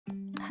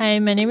Hi,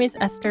 my name is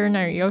Esther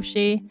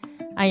Nariyoshi.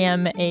 I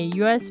am a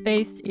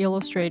US-based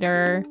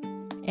illustrator,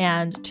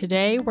 and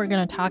today we're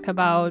going to talk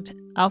about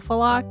Alpha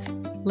Lock,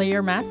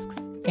 layer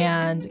masks,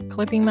 and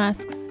clipping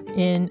masks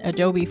in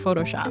Adobe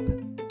Photoshop.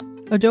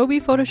 Adobe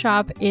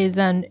Photoshop is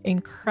an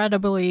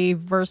incredibly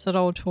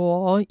versatile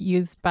tool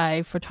used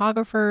by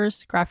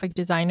photographers, graphic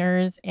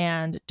designers,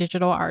 and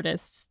digital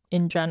artists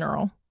in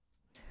general.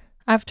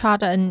 I've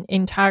taught an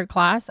entire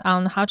class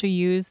on how to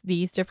use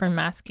these different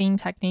masking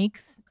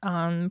techniques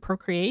on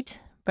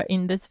Procreate, but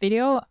in this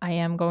video, I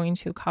am going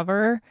to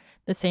cover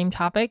the same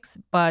topics,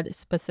 but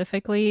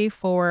specifically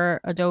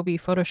for Adobe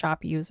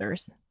Photoshop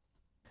users.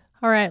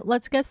 All right,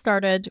 let's get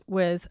started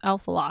with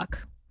Alpha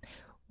Lock.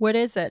 What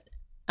is it?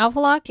 Alpha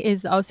Lock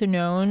is also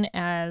known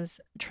as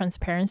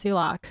transparency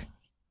lock,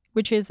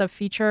 which is a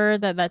feature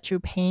that lets you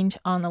paint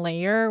on a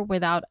layer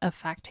without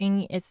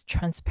affecting its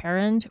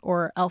transparent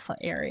or alpha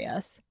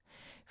areas.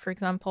 For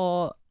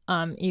example,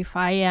 if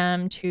I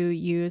am to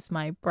use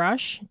my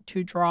brush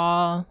to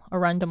draw a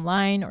random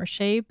line or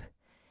shape,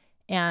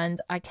 and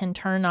I can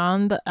turn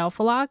on the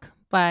Alpha Lock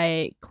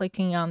by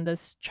clicking on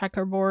this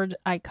checkerboard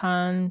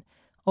icon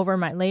over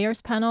my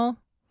layers panel,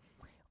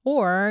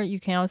 or you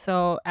can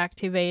also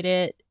activate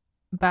it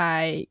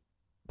by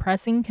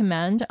pressing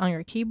Command on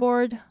your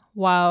keyboard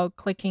while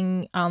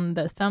clicking on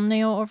the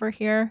thumbnail over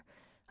here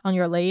on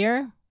your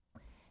layer,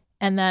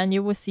 and then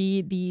you will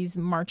see these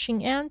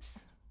marching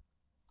ants,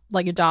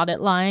 like a dotted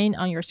line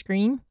on your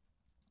screen.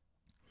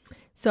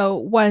 So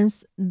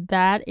once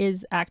that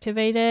is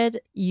activated,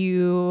 if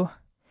you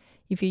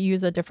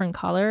use a different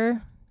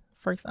color,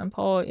 for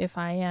example, if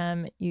I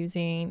am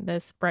using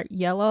this bright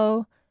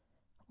yellow,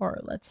 or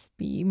let's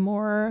be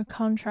more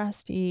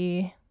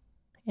contrasty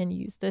and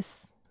use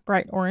this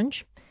bright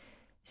orange.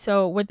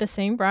 So with the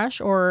same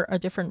brush or a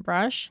different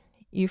brush,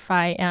 if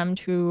I am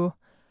to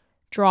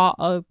draw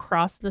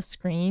across the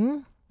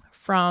screen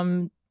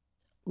from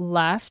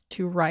left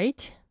to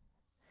right,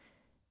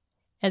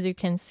 as you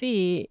can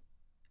see,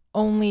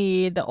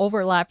 only the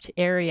overlapped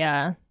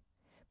area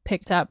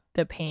picked up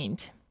the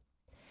paint.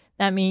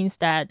 That means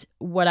that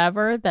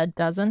whatever that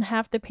doesn't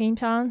have the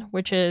paint on,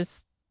 which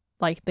is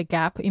like the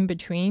gap in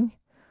between,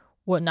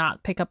 will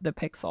not pick up the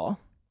pixel.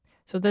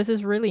 So this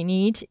is really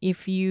neat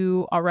if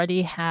you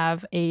already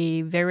have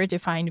a very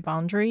defined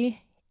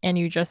boundary and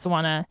you just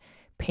want to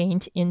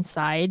paint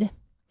inside.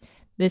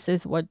 This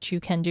is what you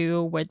can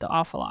do with the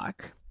Alpha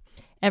Lock.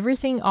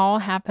 Everything all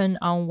happen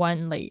on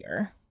one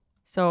layer.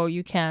 So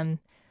you can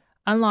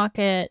unlock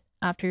it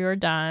after you're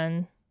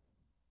done.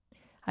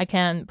 I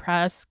can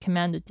press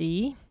Command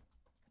D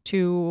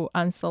to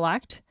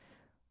unselect,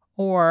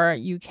 or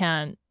you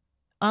can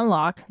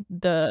unlock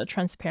the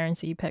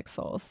transparency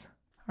pixels.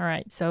 All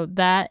right, so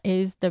that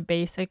is the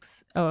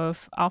basics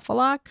of Alpha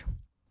Lock.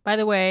 By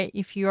the way,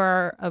 if you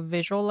are a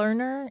visual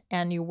learner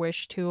and you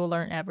wish to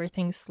learn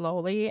everything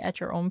slowly at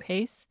your own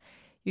pace,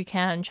 you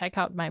can check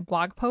out my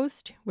blog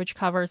post, which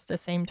covers the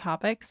same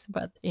topics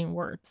but in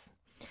words.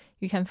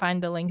 You can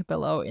find the link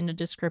below in the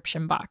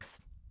description box.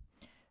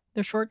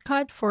 The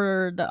shortcut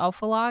for the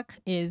Alpha Lock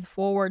is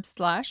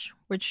 /,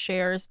 which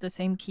shares the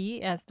same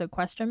key as the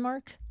question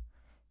mark.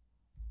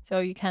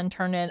 So you can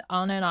turn it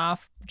on and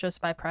off just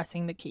by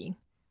pressing the key.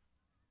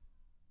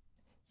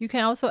 You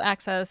can also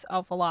access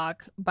Alpha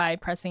Lock by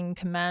pressing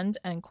Command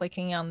and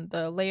clicking on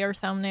the layer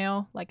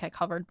thumbnail like I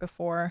covered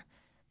before.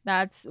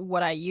 That's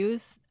what I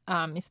use,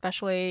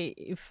 especially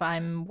if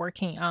I'm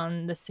working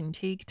on the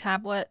Cintiq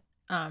tablet.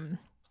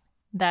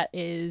 That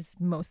is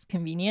most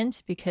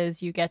convenient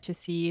because you get to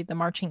see the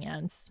marching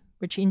ants,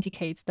 which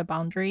indicates the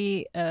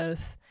boundary of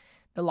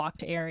the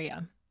locked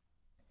area.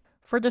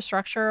 For the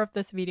structure of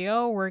this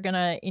video, we're going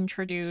to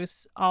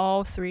introduce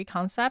all three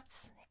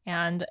concepts,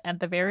 and at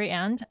the very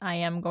end, I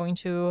am going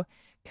to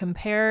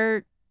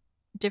compare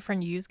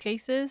different use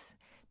cases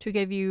to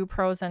give you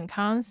pros and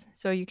cons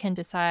so you can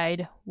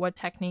decide what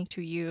technique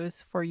to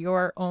use for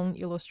your own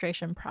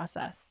illustration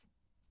process.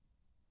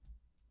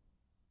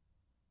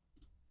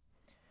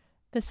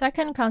 The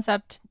second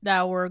concept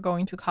that we're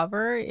going to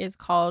cover is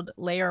called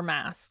layer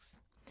masks.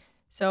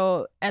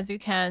 So as you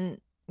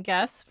can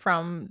guess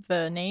from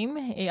the name,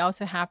 it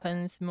also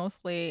happens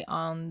mostly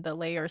on the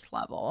layers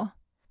level.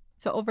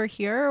 So over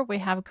here, we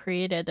have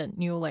created a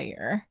new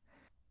layer.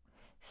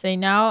 Say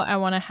now I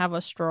want to have a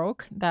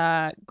stroke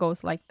that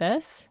goes like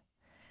this,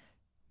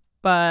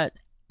 but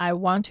I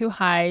want to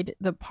hide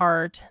the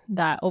part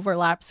that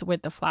overlaps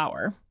with the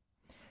flower.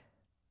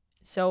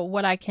 So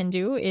what I can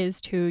do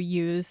is to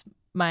use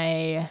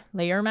my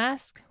layer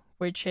mask,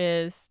 which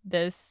is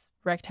this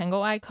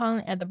rectangle icon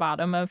at the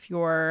bottom of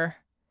your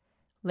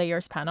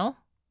layers panel.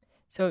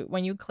 So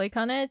when you click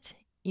on it,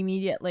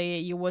 immediately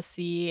you will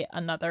see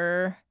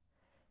another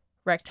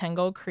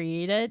rectangle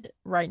created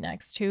right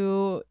next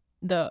to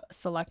the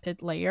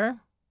selected layer.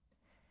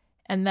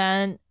 And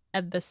then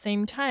at the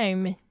same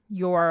time,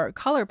 your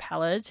color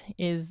palette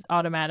is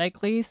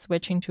automatically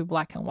switching to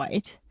black and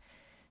white.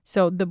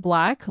 So the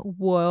black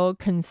will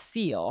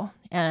conceal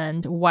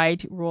and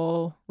white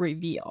will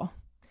reveal.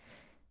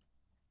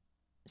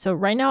 So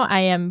right now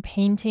I am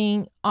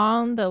painting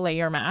on the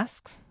layer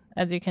masks.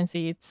 As you can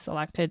see, it's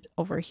selected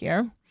over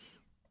here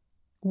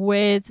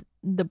with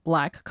the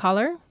black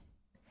color.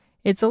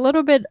 It's a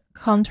little bit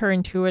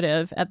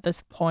counterintuitive at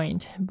this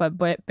point, but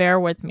bear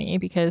with me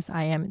because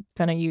I am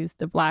going to use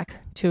the black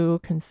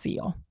to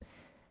conceal.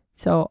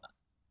 So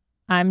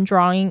I'm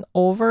drawing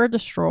over the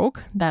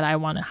stroke that I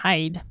want to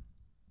hide.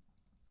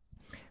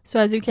 So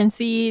as you can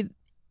see,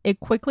 it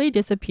quickly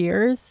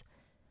disappears,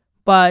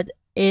 but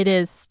it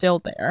is still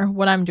there.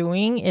 What I'm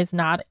doing is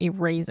not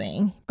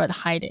erasing, but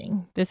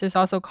hiding. This is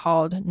also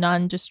called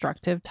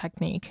non-destructive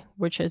technique,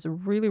 which is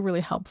really,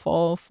 really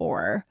helpful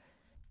for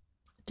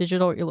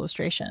digital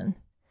illustration.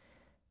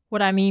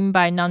 What I mean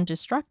by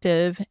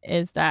non-destructive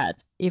is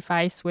that if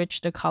I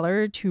switch the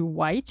color to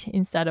white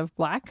instead of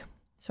black,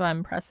 so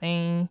I'm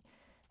pressing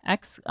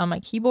X on my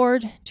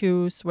keyboard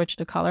to switch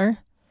the color,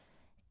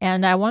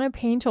 and I want to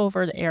paint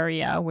over the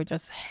area we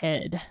just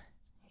hid,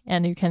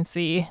 and you can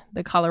see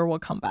the color will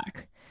come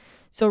back.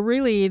 So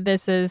really,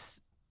 this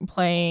is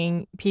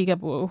playing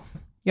peekaboo.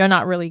 You're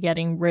not really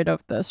getting rid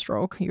of the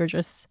stroke. You're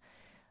just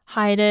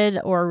hide it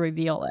or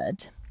reveal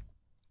it.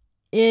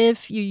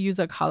 If you use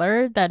a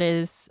color that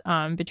is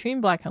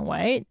between black and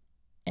white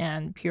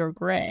and pure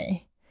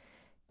gray,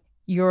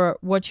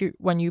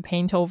 when you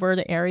paint over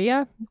the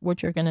area,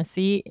 what you're going to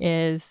see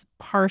is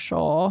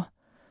partial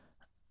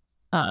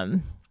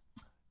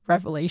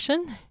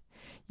revelation.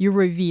 You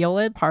reveal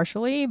it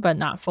partially, but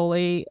not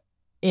fully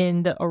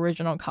in the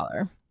original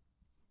color.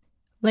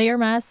 Layer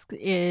mask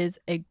is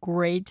a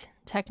great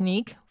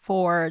technique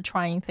for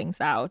trying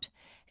things out,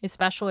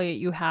 especially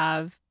you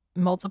have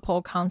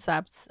multiple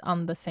concepts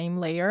on the same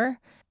layer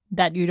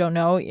that you don't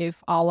know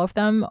if all of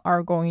them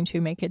are going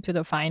to make it to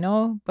the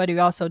final, but you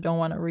also don't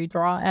want to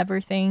redraw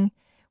everything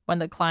when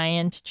the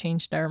client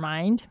changed their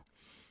mind.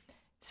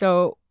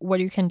 So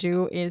what you can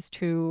do is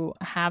to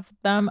have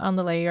them on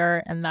the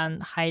layer and then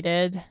hide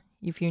it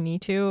if you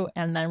need to,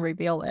 and then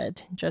reveal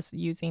it just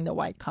using the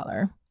white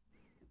color.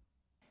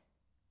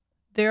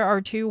 There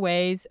are two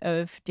ways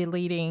of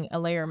deleting a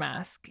layer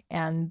mask,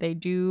 and they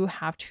do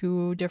have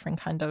two different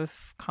kind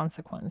of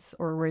consequence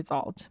or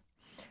result.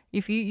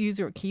 If you use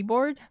your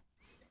keyboard,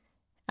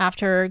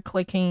 after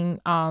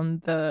clicking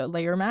on the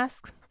layer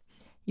mask,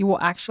 you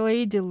will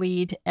actually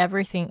delete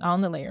everything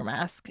on the layer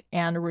mask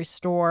and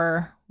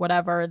restore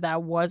whatever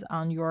that was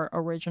on your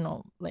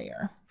original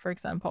layer. For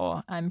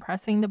example, I'm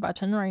pressing the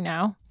button right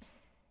now,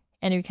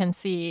 and you can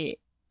see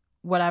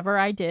whatever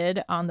I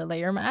did on the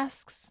layer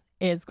masks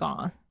is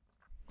gone.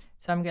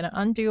 So I'm going to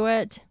undo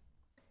it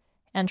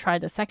and try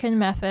the second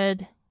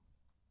method.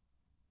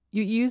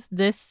 You use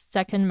this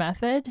second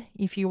method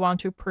if you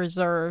want to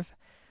preserve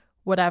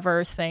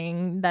whatever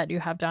thing that you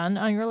have done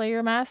on your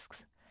layer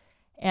masks.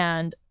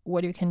 And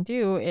what you can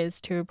do is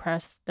to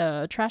press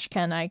the trash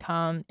can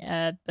icon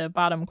at the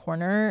bottom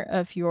corner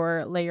of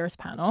your layers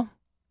panel.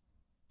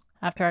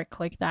 After I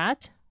click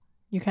that,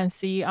 you can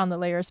see on the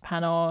layers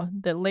panel,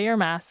 the layer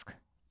mask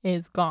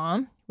is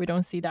gone. We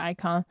don't see the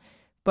icon.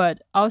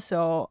 But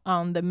also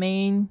on the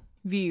main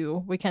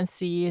view, we can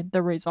see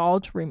the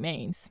result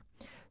remains.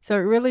 So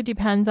it really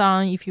depends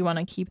on if you want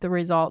to keep the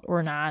result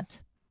or not.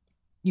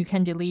 You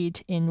can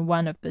delete in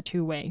one of the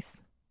two ways.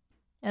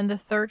 And the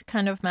third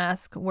kind of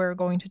mask we're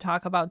going to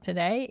talk about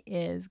today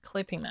is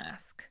clipping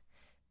mask.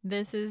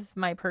 This is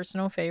my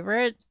personal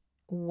favorite.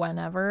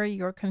 Whenever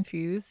you're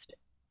confused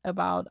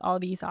about all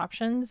these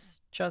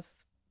options,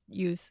 just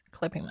use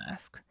clipping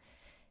mask.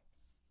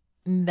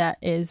 That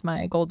is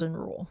my golden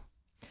rule.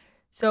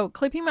 So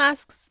clipping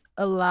masks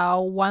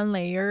allow one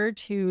layer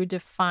to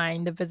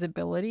define the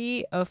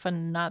visibility of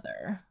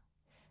another.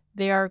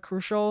 They are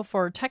crucial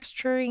for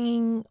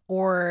texturing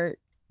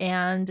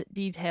and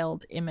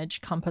detailed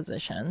image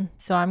composition.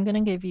 So I'm going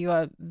to give you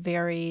a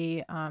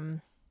very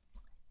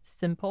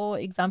simple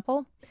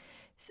example.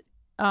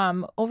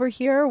 Over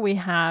here, we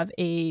have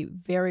a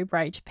very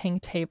bright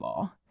pink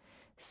table.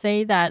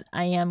 Say that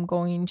I am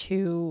going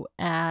to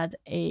add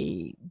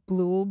a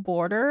blue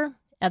border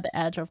at the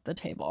edge of the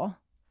table.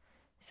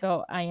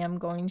 So I am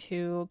going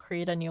to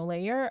create a new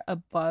layer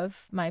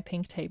above my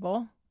pink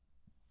table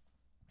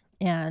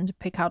and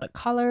pick out a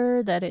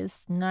color that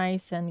is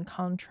nice and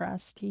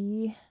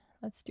contrasty.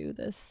 Let's do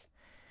this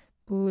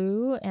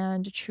blue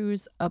and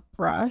choose a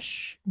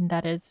brush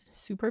that is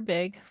super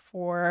big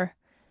for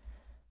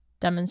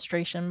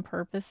demonstration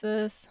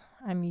purposes.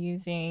 I'm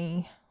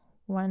using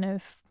one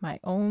of my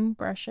own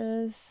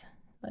brushes.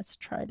 Let's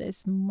try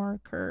this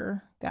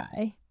marker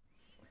guy.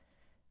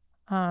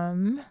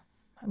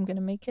 I'm going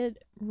to make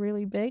it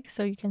really big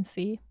so you can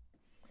see.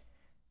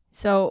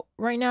 So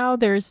right now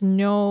there's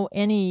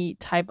any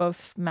type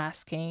of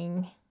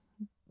masking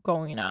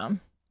going on.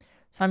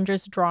 So I'm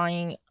just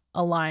drawing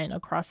a line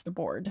across the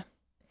board.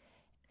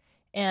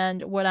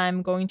 And what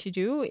I'm going to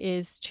do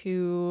is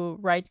to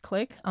right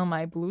click on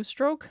my blue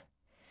stroke.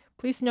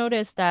 Please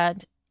notice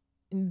that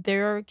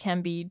there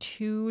can be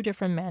two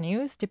different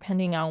menus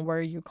depending on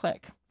where you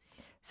click.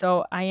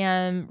 So I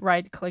am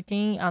right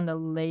clicking on the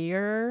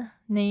layer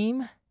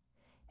name,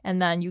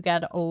 and then you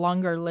get a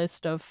longer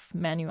list of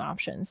menu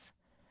options.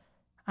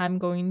 I'm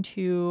going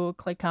to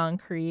click on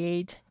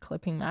Create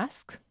Clipping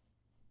Mask.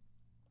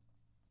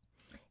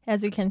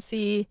 As you can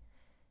see,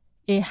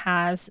 it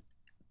has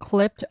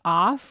clipped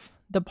off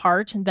the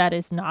part that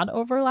is not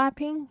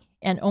overlapping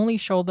and only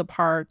show the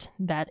part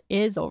that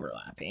is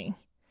overlapping.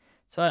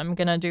 So I'm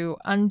going to do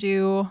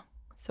undo,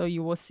 so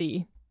you will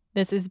see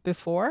this is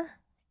before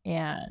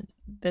and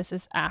this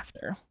is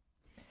after.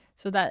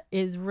 So that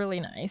is really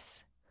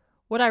nice.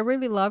 What I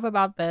really love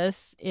about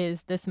this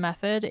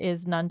method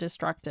is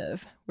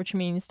non-destructive, which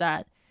means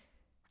that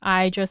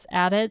I just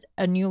added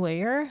a new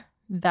layer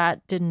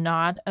that did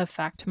not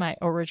affect my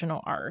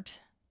original art.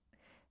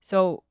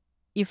 So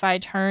if I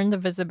turn the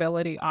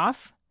visibility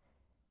off,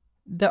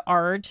 the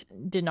art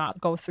did not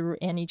go through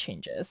any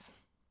changes.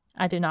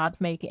 I did not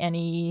make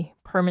any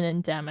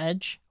permanent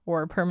damage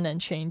or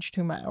permanent change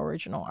to my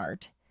original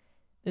art.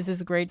 This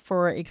is great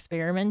for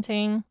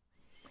experimenting.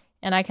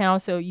 And I can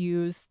also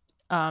use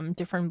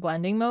different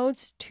blending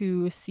modes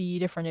to see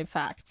different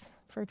effects.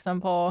 For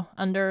example,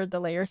 under the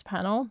layers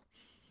panel,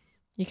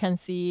 you can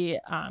see,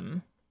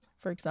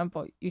 for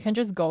example, you can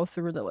just go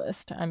through the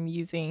list. I'm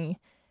using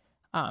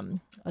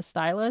a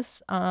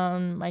stylus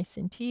on my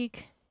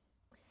Cintiq,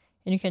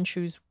 and you can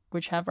choose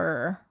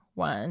whichever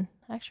one.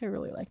 Actually, I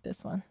really like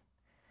this one.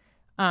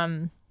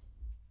 And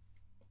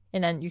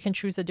then you can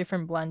choose a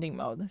different blending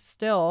mode.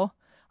 Still,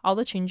 all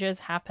the changes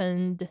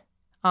happened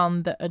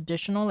on the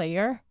additional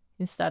layer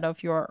instead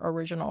of your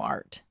original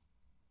art.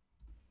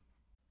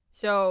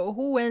 So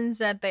who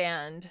wins at the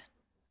end?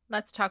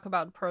 Let's talk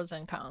about pros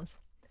and cons.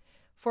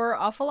 For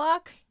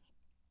Alphalock,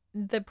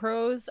 the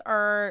pros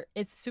are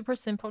it's super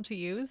simple to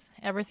use.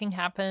 Everything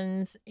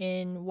happens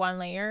in one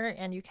layer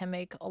and you can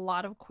make a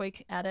lot of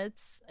quick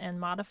edits and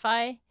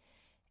modify.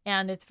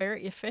 And it's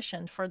very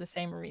efficient for the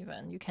same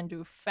reason. You can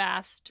do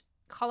fast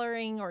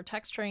coloring or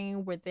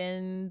texturing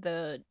within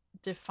the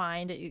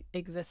defined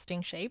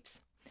existing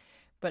shapes.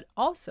 But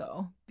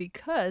also,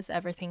 because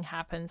everything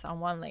happens on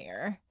one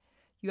layer,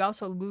 you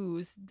also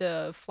lose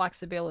the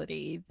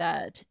flexibility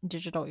that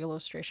digital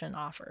illustration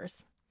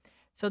offers.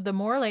 So the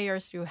more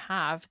layers you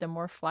have, the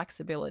more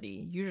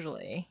flexibility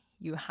usually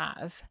you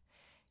have.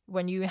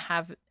 When you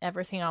have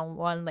everything on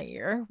one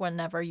layer,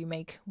 whenever you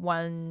make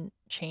one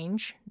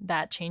change,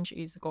 that change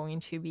is going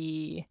to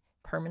be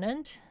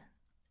permanent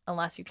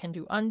unless you can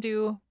do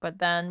undo. But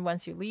then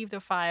once you leave the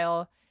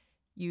file,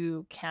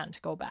 you can't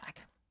go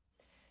back.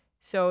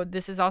 So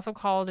this is also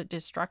called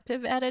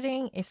destructive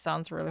editing. It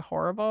sounds really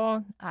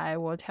horrible. I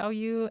will tell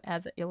you,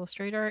 as an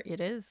illustrator, it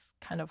is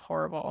kind of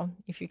horrible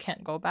if you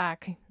can't go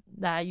back.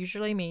 That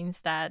usually means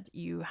that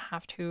you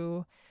have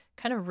to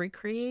kind of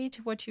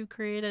recreate what you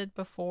created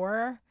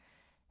before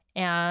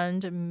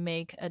and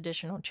make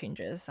additional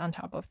changes on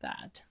top of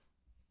that.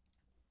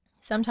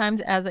 Sometimes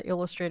as an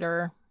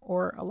illustrator,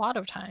 or a lot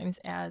of times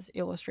as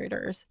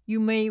illustrators,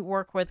 you may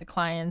work with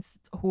clients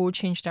who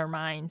change their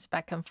minds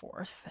back and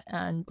forth.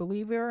 And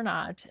believe it or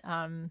not,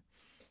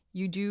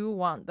 you do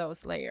want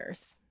those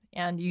layers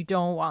and you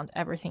don't want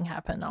everything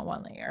happen on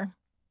one layer.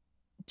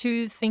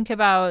 To think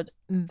about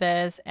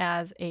this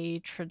as a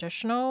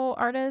traditional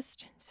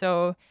artist,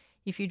 so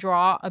if you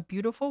draw a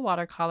beautiful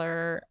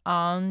watercolor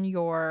on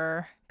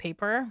your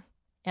paper,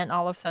 and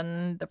all of a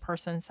sudden the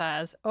person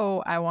says,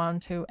 oh, I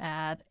want to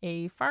add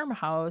a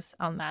farmhouse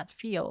on that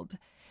field,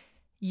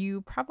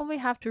 you probably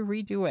have to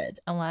redo it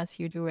unless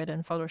you do it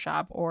in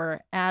Photoshop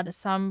or add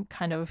some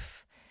kind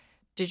of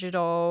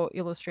digital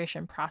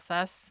illustration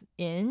process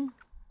in.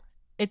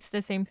 It's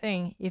the same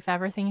thing. If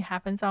everything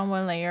happens on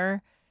one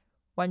layer,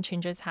 when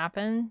changes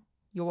happen,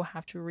 you will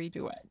have to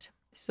redo it.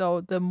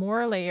 So the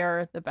more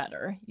layer, the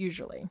better,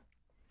 usually.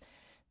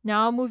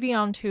 Now moving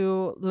on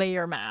to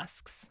layer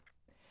masks.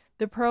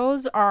 The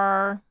pros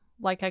are,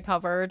 like I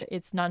covered,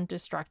 it's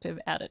non-destructive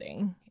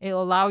editing.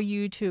 It'll allow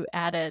you to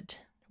edit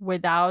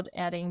without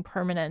adding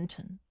permanent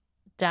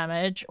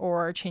damage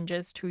or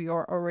changes to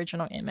your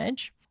original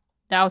image.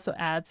 That also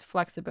adds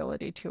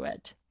flexibility to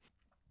it.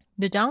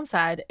 The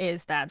downside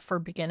is that for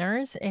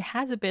beginners, it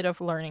has a bit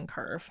of learning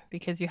curve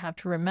because you have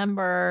to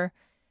remember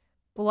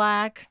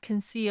black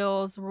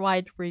conceals,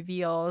 white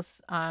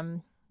reveals.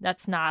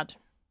 That's not,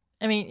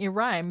 I mean, it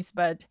rhymes,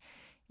 but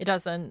it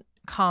doesn't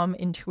come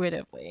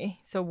intuitively.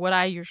 So what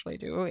I usually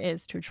do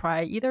is to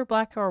try either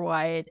black or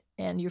white,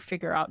 and you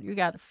figure out you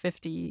got a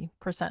 50%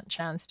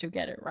 chance to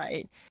get it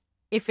right.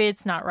 If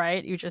it's not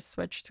right, you just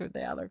switch to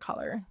the other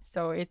color.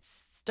 So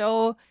it's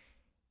still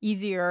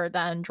easier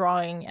than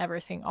drawing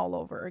everything all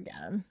over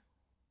again.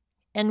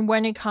 And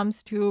when it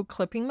comes to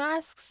clipping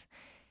masks,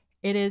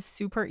 it is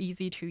super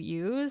easy to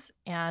use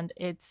and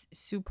it's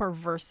super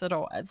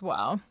versatile as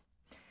well.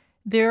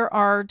 There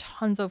are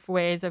tons of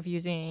ways of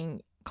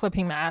using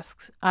clipping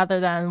masks other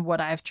than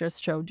what I've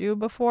just showed you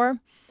before.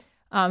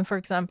 For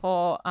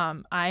example,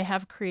 I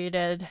have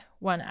created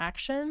one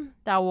action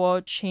that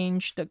will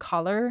change the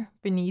color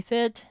beneath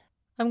it.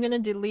 I'm going to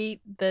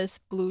delete this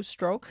blue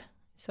stroke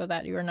so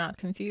that you're not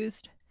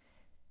confused.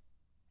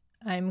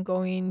 I'm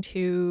going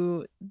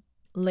to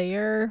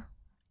layer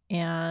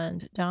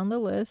and down the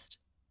list,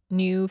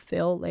 new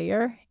fill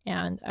layer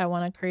and I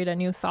want to create a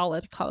new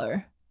solid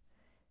color.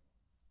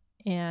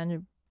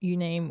 And you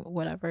name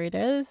whatever it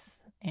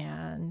is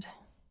and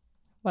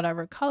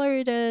whatever color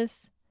it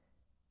is.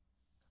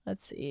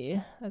 Let's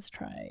see. Let's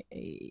try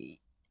a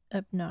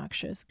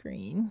obnoxious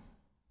green.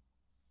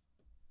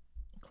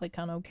 Click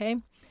on OK.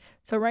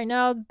 So right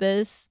now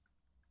this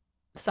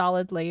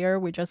solid layer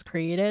we just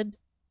created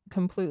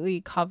completely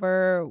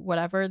cover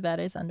whatever that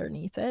is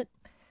underneath it.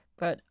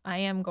 But I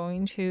am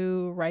going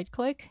to right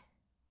click,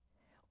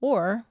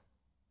 or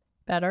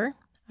better,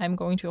 I'm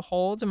going to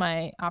hold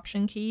my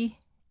Option key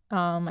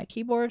on my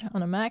keyboard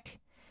on a Mac.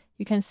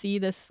 You can see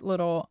this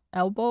little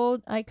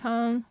elbow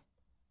icon.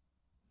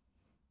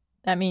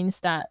 That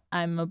means that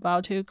I'm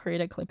about to create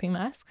a clipping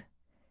mask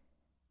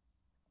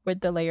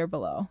with the layer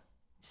below.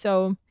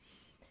 So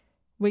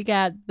we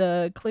got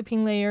the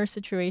clipping layer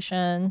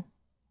situation.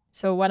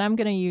 So what I'm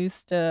going to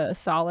use the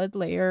solid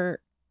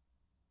layer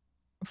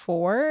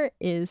for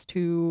is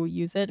to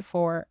use it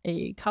for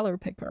a color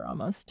picker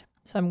almost.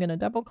 So I'm going to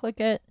double click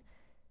it,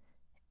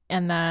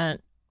 and then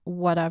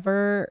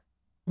whatever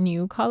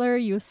new color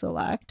you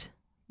select,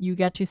 you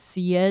get to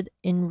see it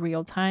in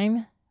real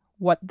time,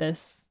 what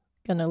this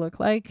gonna look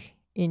like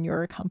in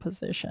your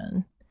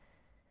composition.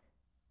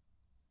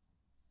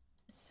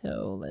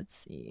 So let's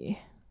see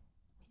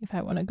if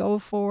I want to go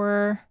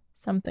for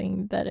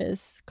something that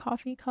is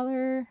coffee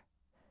color,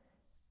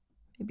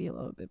 maybe a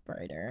little bit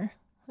brighter.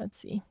 Let's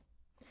see.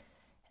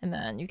 And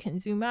then you can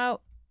zoom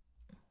out.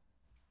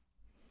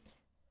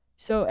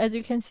 So as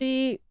you can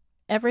see,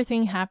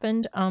 everything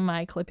happened on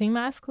my clipping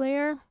mask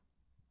layer.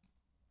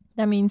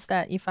 That means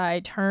that if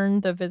I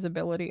turn the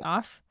visibility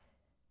off,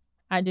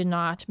 I did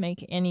not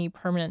make any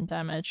permanent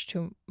damage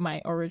to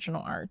my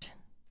original art.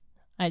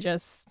 I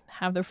just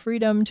have the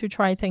freedom to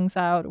try things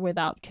out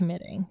without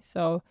committing.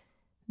 So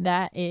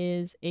that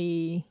is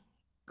a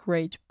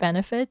great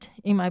benefit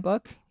in my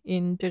book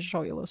in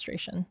digital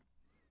illustration.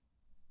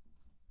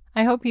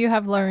 I hope you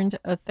have learned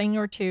a thing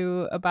or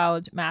two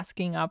about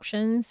masking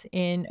options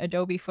in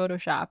Adobe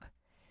Photoshop.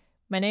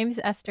 My name is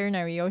Esther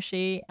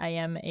Nariyoshi. I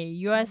am a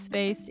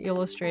US-based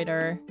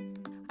illustrator.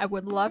 I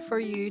would love for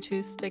you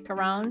to stick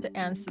around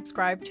and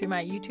subscribe to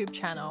my YouTube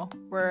channel,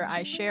 where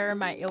I share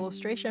my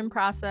illustration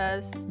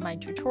process, my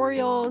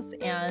tutorials,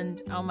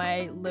 and all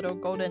my little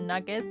golden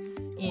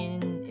nuggets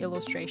in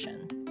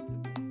illustration.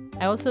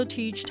 I also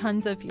teach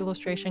tons of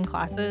illustration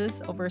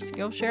classes over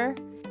Skillshare.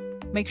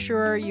 Make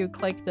sure you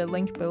click the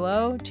link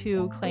below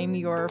to claim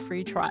your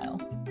free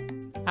trial.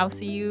 I'll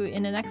see you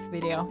in the next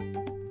video.